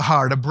corrupts the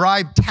heart. A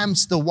bribe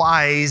tempts the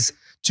wise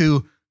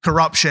to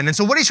corruption. And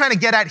so what he's trying to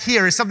get at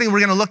here is something we're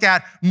going to look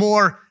at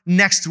more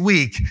next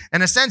week.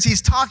 In a sense,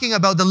 he's talking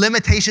about the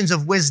limitations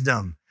of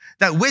wisdom.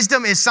 That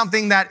wisdom is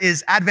something that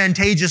is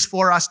advantageous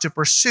for us to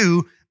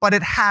pursue, but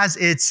it has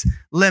its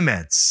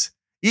limits.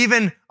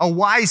 Even a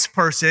wise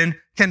person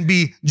can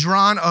be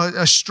drawn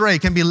astray,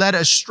 can be led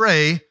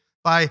astray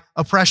by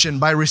oppression,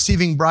 by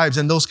receiving bribes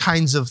and those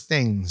kinds of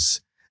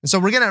things. And so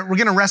we're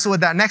gonna wrestle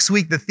with that. Next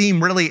week, the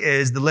theme really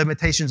is the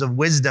limitations of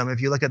wisdom, if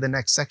you look at the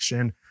next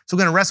section. So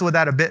we're gonna wrestle with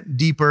that a bit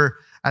deeper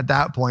at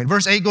that point.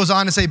 Verse 8 goes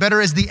on to say,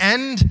 better is the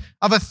end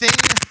of a thing.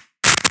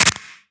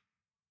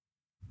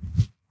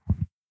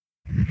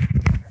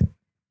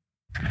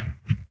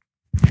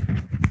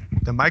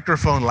 The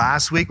microphone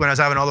last week when I was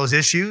having all those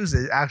issues,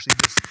 it actually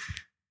just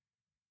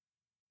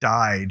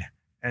died.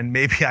 And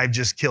maybe I've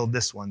just killed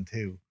this one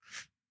too.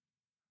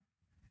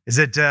 Is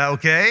it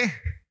okay?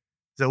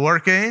 Is it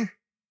working?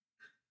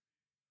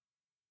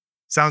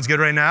 Sounds good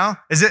right now?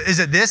 Is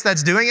it this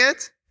that's doing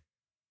it?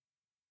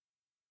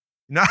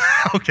 No?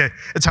 Okay.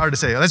 It's hard to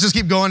say. Let's just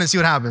keep going and see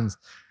what happens.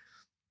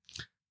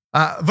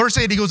 Verse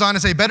 8, he goes on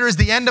to say, better is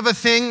the end of a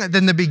thing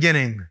than the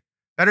beginning.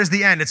 Better is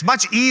the end. It's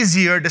much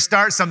easier to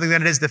start something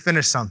than it is to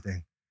finish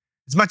something.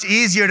 It's much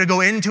easier to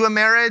go into a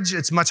marriage.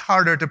 It's much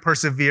harder to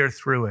persevere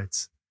through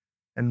it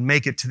and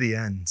make it to the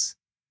end.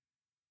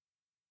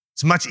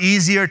 It's much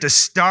easier to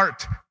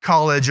start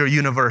college or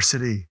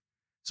university.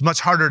 It's much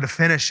harder to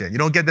finish it. You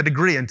don't get the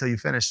degree until you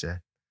finish it.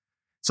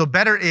 So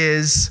better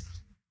is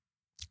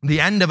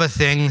the end of a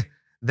thing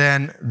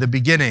than the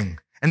beginning.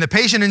 And the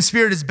patient in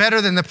spirit is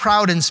better than the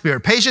proud in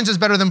spirit. Patience is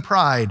better than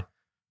pride.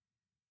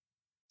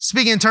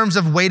 Speaking in terms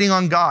of waiting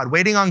on God.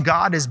 Waiting on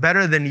God is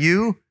better than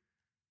you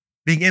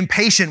being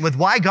impatient with,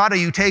 why, God, are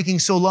you taking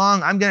so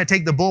long? I'm going to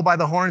take the bull by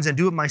the horns and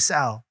do it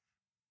myself.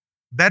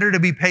 Better to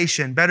be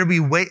patient, better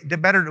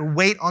to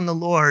wait on the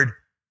Lord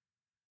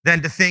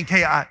than to think,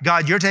 hey,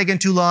 God, you're taking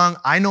too long.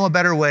 I know a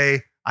better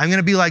way. I'm going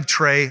to be like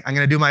Trey. I'm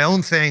going to do my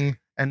own thing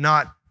and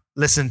not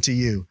listen to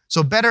you.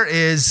 So better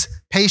is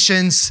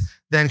patience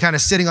than kind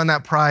of sitting on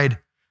that pride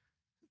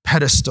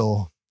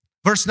pedestal.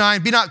 Verse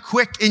 9, be not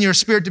quick in your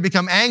spirit to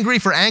become angry,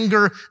 for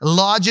anger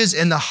lodges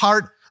in the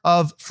heart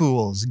of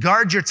fools.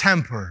 Guard your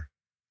temper.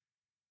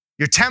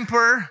 Your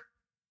temper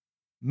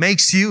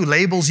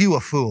labels you a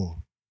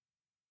fool.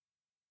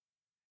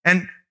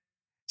 And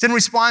it's in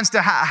response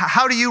to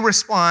how do you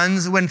respond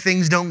when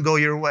things don't go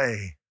your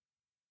way?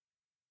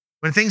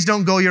 When things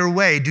don't go your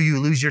way, do you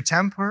lose your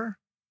temper?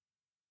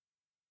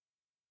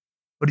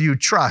 Or do you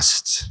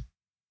trust?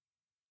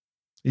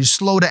 Are you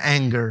slow to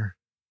anger?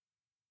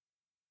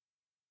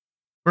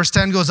 Verse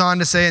 10 goes on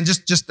to say, and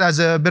just as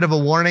a bit of a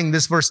warning,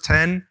 this verse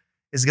 10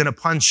 is going to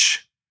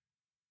punched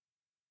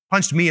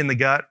me in the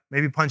gut,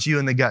 maybe punch you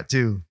in the gut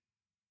too.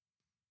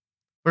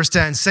 Verse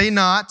 10, say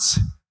not,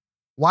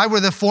 why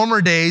were the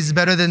former days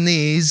better than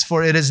these?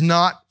 For it is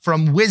not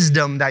from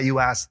wisdom that you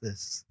ask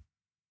this.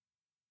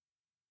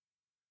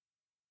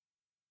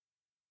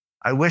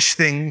 I wish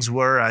things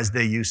were as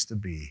they used to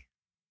be.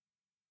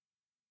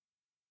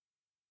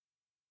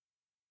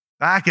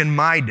 Back in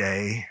my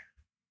day,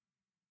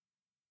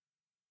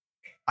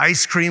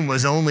 ice cream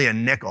was only a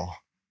nickel.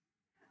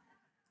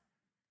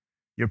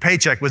 Your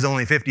paycheck was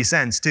only 50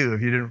 cents too,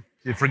 if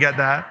you forget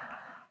that.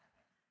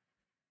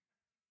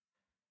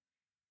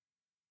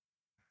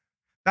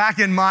 Back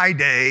in my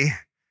day,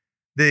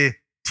 the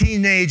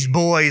teenage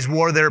boys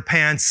wore their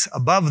pants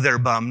above their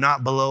bum,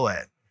 not below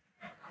it.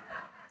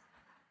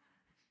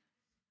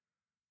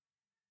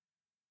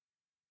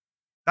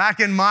 Back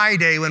in my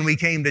day, when we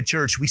came to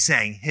church, we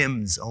sang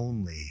hymns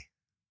only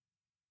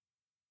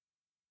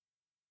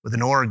with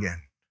an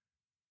organ.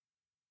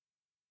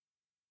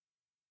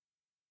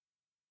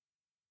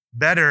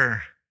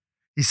 Better,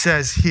 he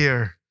says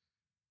here,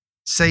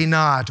 say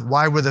not,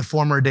 why were the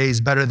former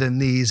days better than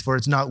these? For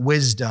it's not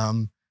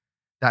wisdom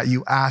that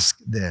you ask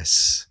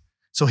this.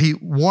 So he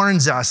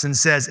warns us and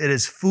says, it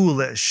is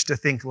foolish to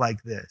think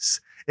like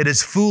this. It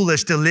is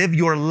foolish to live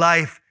your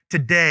life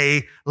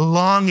today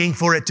longing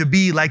for it to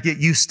be like it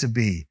used to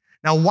be.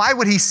 Now, why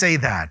would he say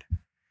that?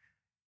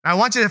 I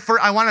want to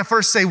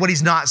first say what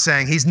he's not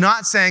saying. He's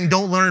not saying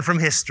don't learn from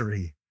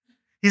history.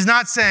 He's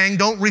not saying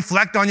don't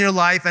reflect on your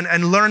life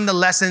and learn the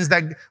lessons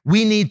that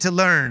we need to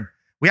learn.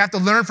 We have to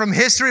learn from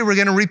history. We're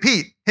going to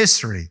repeat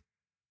history.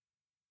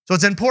 So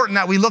it's important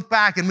that we look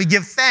back and we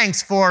give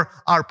thanks for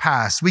our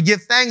past. We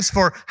give thanks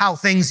for how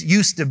things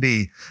used to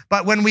be.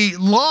 But when we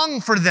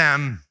long for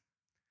them,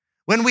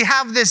 when we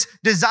have this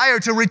desire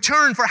to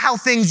return for how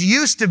things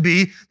used to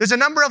be, there's a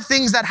number of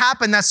things that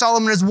happen that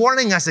Solomon is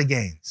warning us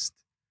against.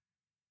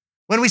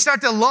 When we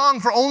start to long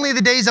for only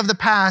the days of the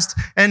past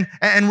and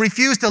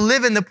refuse to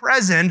live in the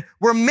present,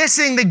 we're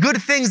missing the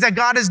good things that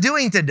God is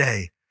doing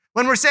today.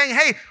 When we're saying,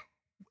 hey,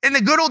 in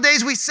the good old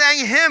days, we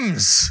sang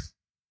hymns.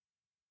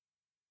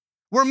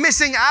 We're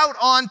missing out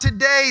on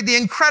today the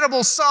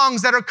incredible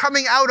songs that are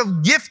coming out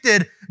of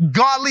gifted,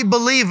 godly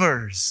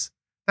believers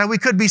that we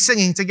could be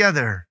singing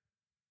together.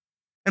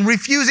 And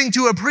refusing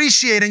to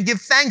appreciate and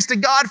give thanks to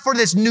God for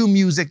this new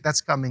music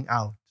that's coming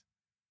out.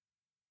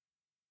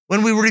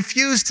 When we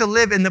refuse to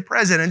live in the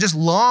present and just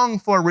long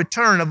for a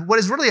return of what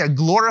is really a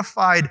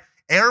glorified,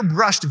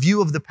 airbrushed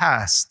view of the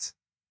past,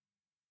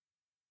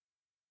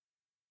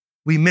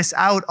 we miss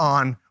out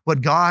on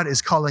what God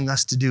is calling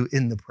us to do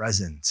in the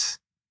present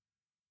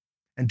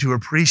and to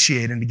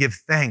appreciate and to give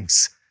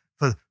thanks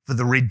for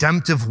the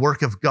redemptive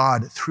work of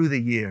God through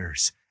the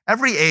years.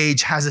 Every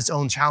age has its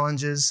own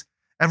challenges.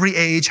 Every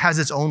age has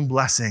its own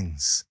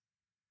blessings.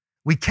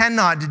 We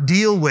cannot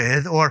deal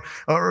with or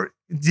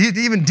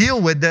even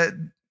deal with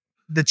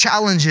the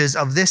challenges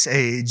of this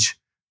age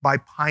by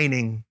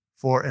pining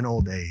for an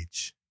old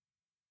age.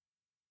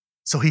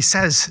 So he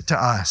says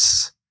to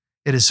us,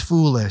 it is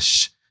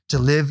foolish to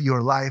live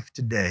your life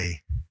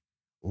today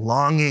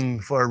longing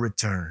for a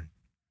return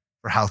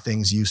for how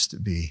things used to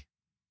be.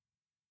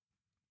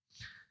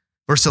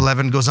 Verse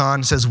 11 goes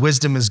on, says,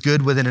 wisdom is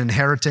good with an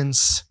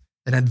inheritance,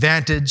 an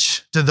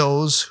advantage to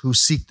those who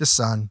seek the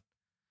Son.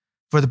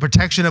 For the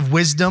protection of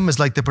wisdom is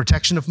like the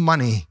protection of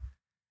money,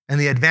 and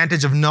the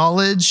advantage of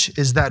knowledge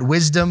is that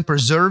wisdom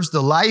preserves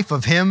the life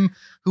of him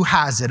who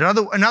has it.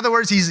 In other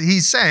words,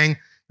 he's saying,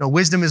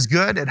 wisdom is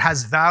good, it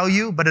has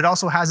value, but it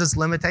also has its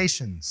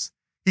limitations.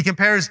 He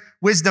compares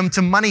wisdom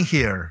to money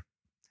here.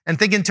 And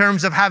think in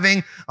terms of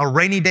having a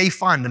rainy day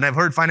fund. And I've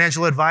heard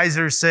financial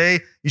advisors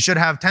say you should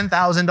have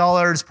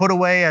 $10,000 put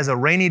away as a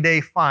rainy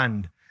day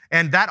fund.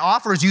 And that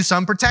offers you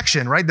some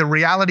protection, right? The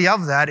reality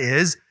of that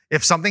is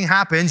if something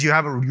happens,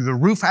 the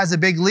roof has a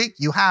big leak,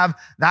 you have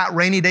that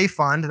rainy day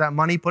fund, that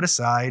money put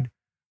aside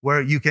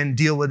where you can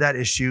deal with that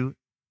issue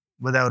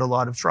without a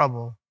lot of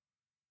trouble.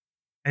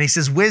 And he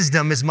says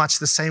wisdom is much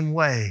the same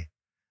way.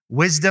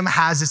 Wisdom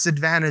has its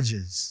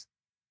advantages.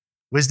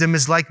 Wisdom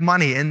is like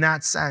money in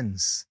that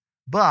sense.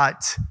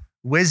 But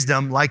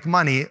wisdom, like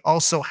money,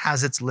 also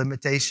has its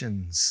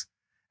limitations.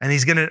 And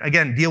he's going to,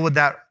 again, deal with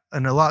that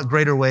in a lot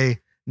greater way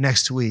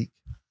next week.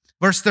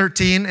 Verse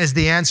 13 is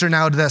the answer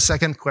now to that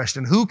second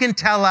question. Who can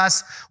tell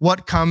us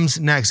what comes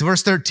next?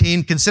 Verse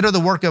 13, consider the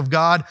work of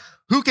God.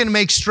 Who can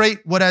make straight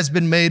what has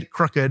been made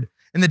crooked?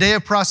 In the day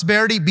of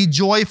prosperity, be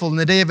joyful. In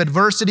the day of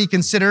adversity,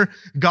 consider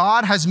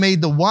God has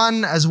made the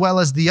one as well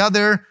as the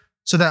other,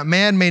 so that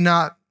man may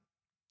not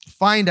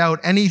find out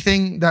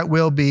anything that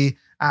will be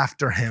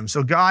after him.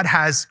 So God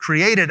has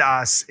created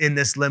us in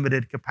this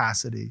limited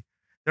capacity.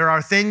 There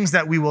are things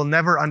that we will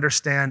never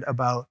understand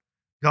about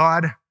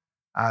God.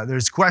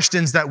 There's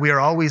questions that we are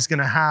always going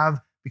to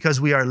have because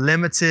we are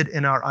limited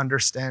in our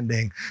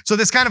understanding. So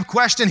this kind of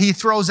question he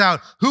throws out,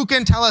 who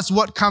can tell us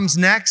what comes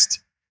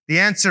next? The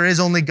answer is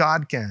only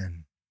God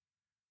can.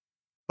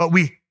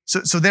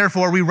 So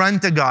therefore we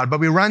run to God, but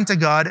we run to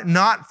God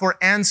not for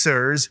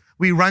answers.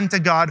 We run to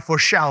God for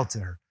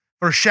shelter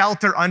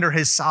under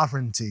his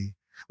sovereignty.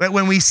 But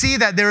when we see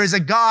that there is a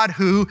God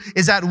who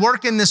is at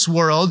work in this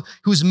world,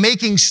 who's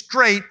making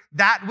straight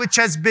that which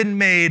has been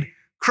made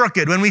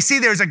crooked, when we see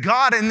there's a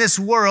God in this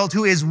world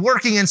who is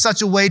working in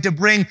such a way to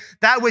bring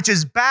that which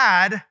is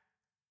bad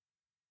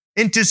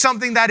into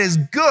something that is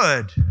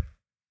good,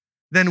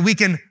 then we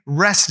can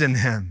rest in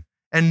him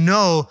and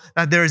know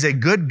that there is a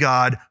good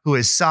God who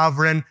is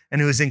sovereign and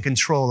who is in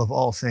control of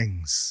all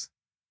things.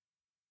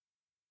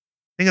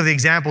 Think of the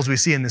examples we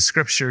see in the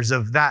scriptures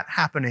of that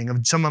happening,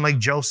 of someone like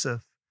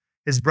Joseph,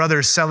 his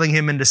brothers selling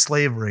him into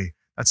slavery.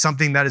 That's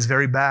something that is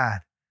very bad.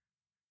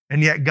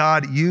 And yet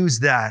God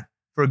used that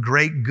for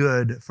great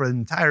good for the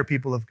entire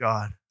people of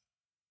God.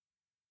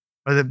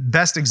 Or the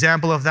best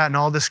example of that in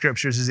all the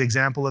scriptures is the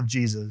example of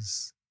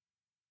Jesus.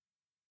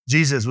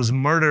 Jesus was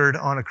murdered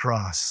on a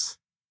cross.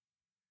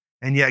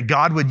 And yet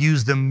God would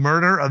use the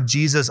murder of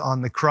Jesus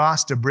on the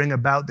cross to bring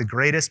about the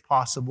greatest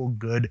possible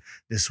good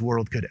this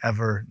world could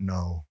ever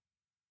know.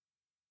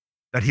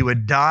 That he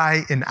would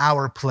die in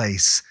our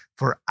place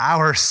for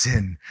our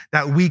sin,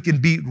 that we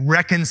can be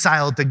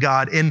reconciled to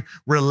God in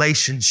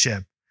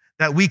relationship,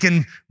 that we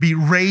can be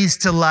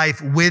raised to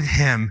life with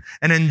him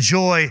and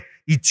enjoy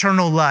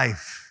eternal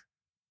life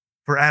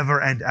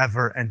forever and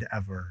ever and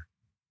ever.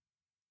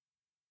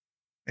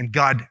 And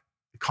God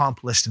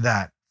accomplished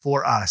that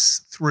for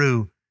us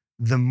through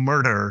the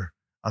murder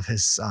of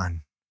his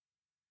son.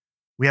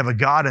 We have a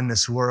God in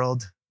this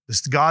world.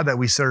 This God that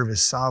we serve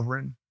is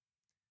sovereign.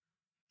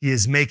 He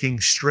is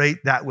making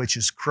straight that which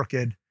is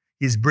crooked.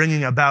 He's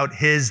bringing about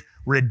his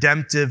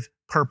redemptive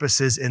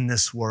purposes in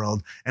this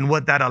world. And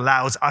what that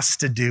allows us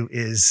to do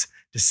is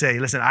to say,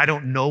 listen, I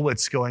don't know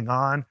what's going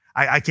on.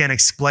 I can't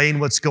explain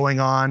what's going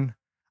on.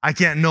 I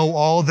can't know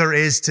all there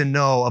is to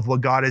know of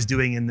what God is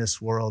doing in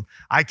this world.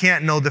 I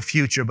can't know the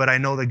future, but I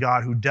know the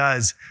God who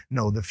does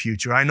know the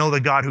future. I know the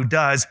God who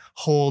does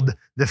hold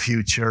the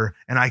future,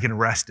 and I can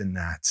rest in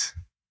that.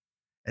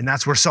 And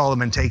that's where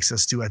Solomon takes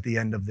us to at the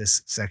end of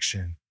this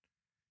section,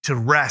 to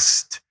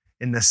rest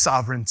in the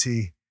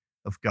sovereignty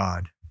of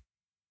God.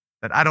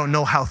 That I don't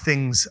know how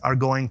things are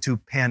going to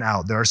pan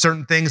out. There are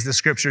certain things the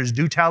scriptures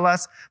do tell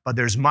us, but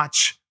there's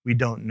much we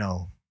don't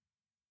know.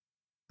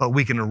 But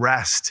we can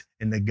rest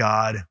in the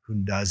God who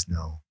does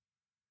know.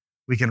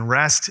 We can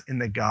rest in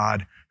the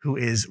God who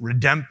is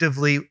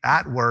redemptively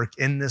at work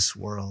in this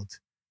world,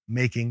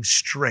 making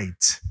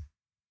straight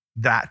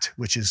that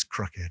which is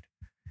crooked.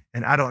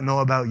 And I don't know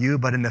about you,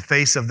 but in the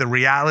face of the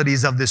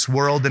realities of this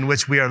world in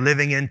which we are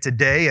living in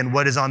today and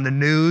what is on the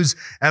news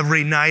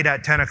every night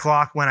at 10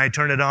 o'clock when I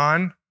turn it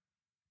on,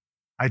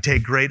 I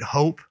take great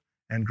hope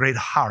and great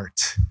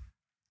heart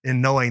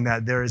in knowing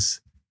that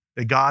there's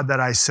the God that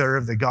I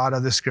serve, the God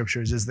of the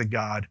scriptures, is the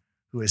God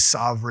who is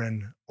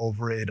sovereign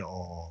over it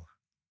all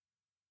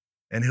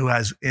and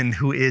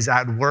who is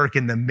at work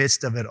in the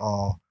midst of it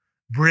all,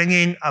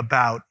 bringing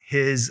about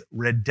his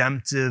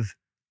redemptive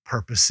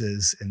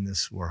purposes in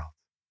this world.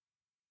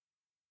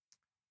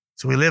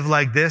 So we live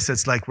like this.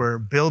 It's like we're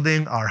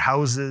building our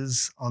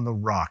houses on the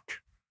rock,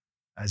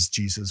 as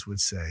Jesus would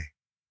say.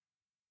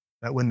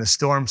 That when the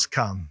storms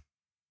come,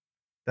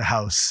 the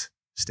house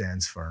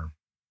stands firm.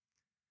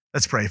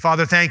 Let's pray.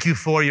 Father, thank you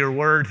for your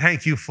word.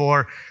 Thank you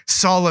for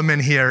Solomon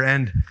here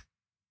and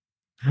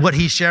what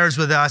he shares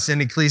with us in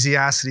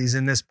Ecclesiastes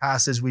in this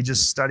passage we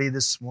just studied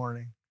this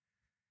morning.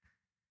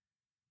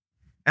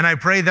 And I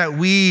pray that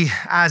we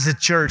as a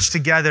church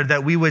together,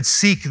 that we would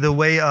seek the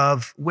way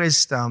of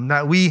wisdom,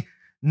 that we,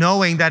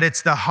 knowing that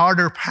it's the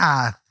harder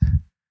path,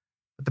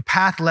 the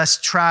path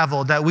less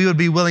traveled, that we would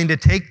be willing to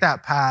take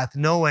that path,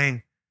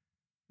 knowing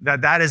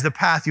that is the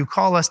path you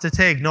call us to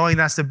take, knowing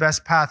that's the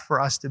best path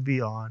for us to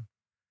be on.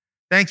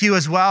 Thank you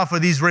as well for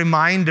these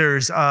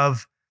reminders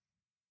of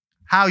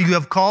how you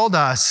have called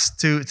us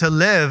to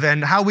live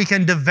and how we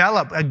can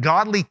develop a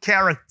godly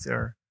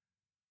character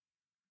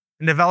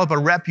and develop a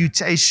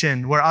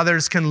reputation where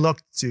others can look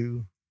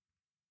to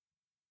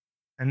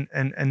and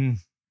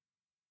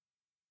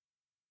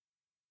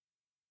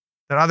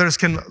that others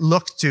can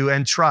look to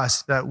and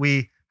trust that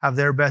we have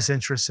their best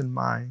interests in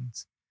mind.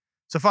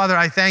 So, Father,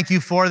 I thank you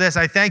for this.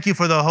 I thank you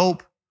for the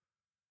hope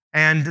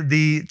and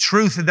the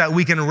truth that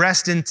we can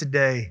rest in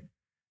today,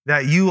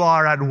 that you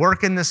are at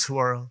work in this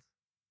world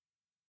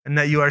and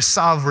that you are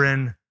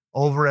sovereign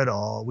over it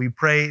all. We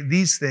pray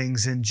these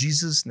things in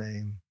Jesus'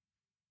 name.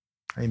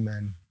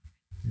 Amen.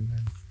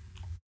 Amen.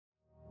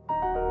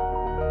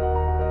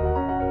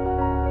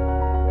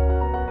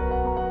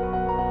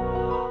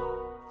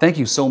 Thank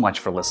you so much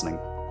for listening.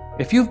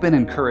 If you've been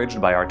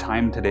encouraged by our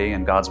time today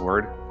in God's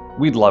Word,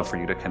 we'd love for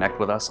you to connect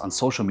with us on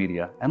social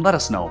media and let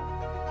us know.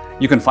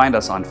 You can find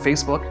us on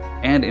Facebook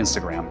and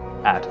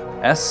Instagram at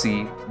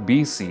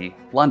SCBC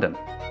London.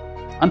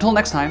 Until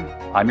next time,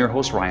 I'm your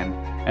host Ryan,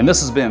 and this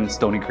has been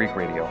Stony Creek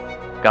Radio.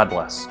 God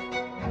bless.